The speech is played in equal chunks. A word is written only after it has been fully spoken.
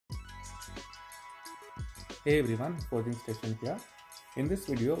Hey everyone, Forging Station here. In this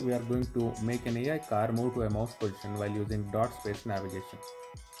video, we are going to make an AI car move to a mouse position while using dot space navigation.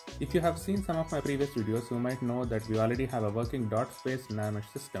 If you have seen some of my previous videos, you might know that we already have a working dot space nav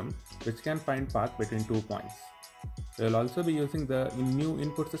system which can find path between 2 points. We will also be using the new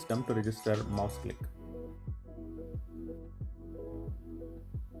input system to register mouse click.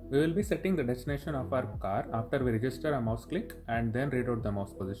 We will be setting the destination of our car after we register a mouse click and then reroute the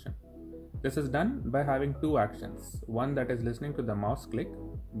mouse position. This is done by having two actions, one that is listening to the mouse click.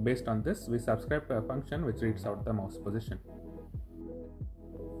 Based on this, we subscribe to a function which reads out the mouse position.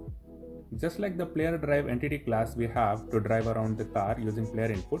 Just like the player drive entity class we have to drive around the car using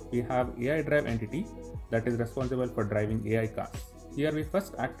player input, we have AI drive entity that is responsible for driving AI cars. Here we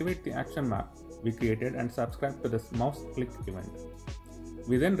first activate the action map we created and subscribe to this mouse click event.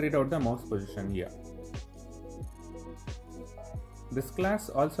 We then read out the mouse position here. This class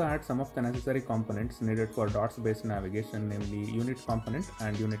also adds some of the necessary components needed for dots-based navigation, namely unit component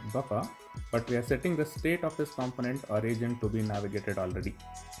and unit buffer, but we are setting the state of this component or agent to be navigated already.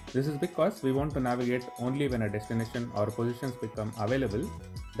 This is because we want to navigate only when a destination or positions become available,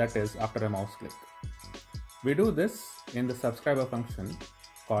 that is after a mouse click. We do this in the subscriber function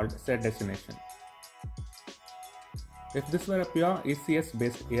called setDestination. If this were a pure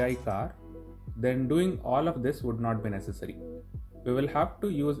ECS-based AI car, then doing all of this would not be necessary. We will have to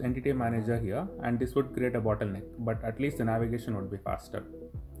use entity manager here, and this would create a bottleneck, but at least the navigation would be faster.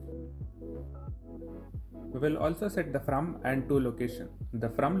 We will also set the from and to location. The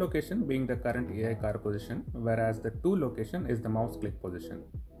from location being the current AI car position, whereas the to location is the mouse click position.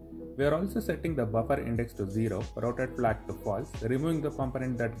 We are also setting the buffer index to 0, routed flag to false, removing the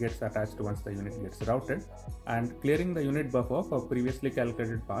component that gets attached once the unit gets routed, and clearing the unit buffer for previously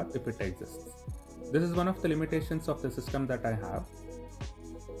calculated path if it exists. This is one of the limitations of the system that I have.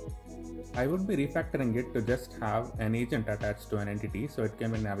 I would be refactoring it to just have an agent attached to an entity so it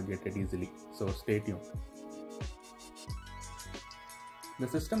can be navigated easily, so stay tuned. The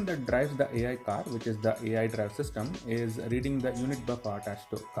system that drives the AI car, which is the AI drive system, is reading the unit buffer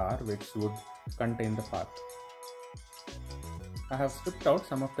attached to car, which would contain the path. I have stripped out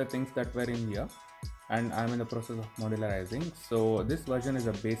some of the things that were in here, and I am in the process of modularizing. So this version is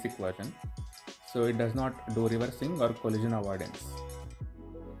a basic version, so it does not do reversing or collision avoidance.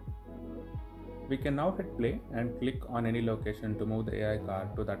 We can now hit play and click on any location to move the AI car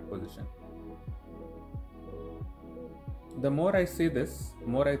to that position. The more I see this,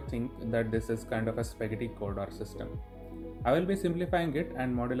 more I think that this is kind of a spaghetti code or system. I will be simplifying it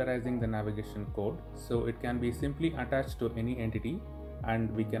and modularizing the navigation code so it can be simply attached to any entity and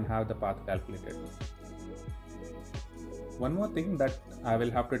we can have the path calculated. One more thing that I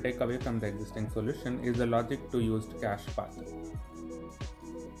will have to take away from the existing solution is the logic to used cache path.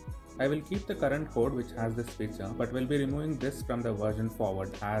 I will keep the current code which has this feature, but will be removing this from the version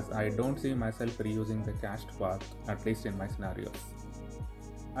forward as I don't see myself reusing the cached path, at least in my scenarios.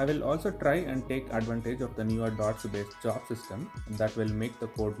 I will also try and take advantage of the newer dots based job system that will make the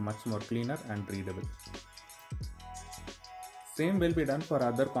code much more cleaner and readable. Same will be done for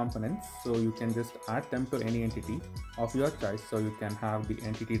other components, so you can just add them to any entity of your choice so you can have the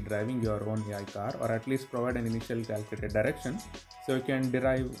entity driving your own AI car, or at least provide an initial calculated direction so you can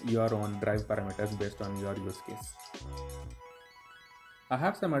derive your own drive parameters based on your use case. I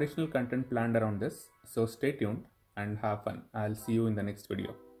have some additional content planned around this, so stay tuned and have fun. I'll see you in the next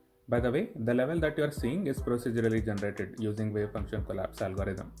video. By the way, the level that you are seeing is procedurally generated using wave function collapse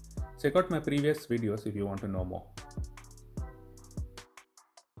algorithm. Check out my previous videos if you want to know more.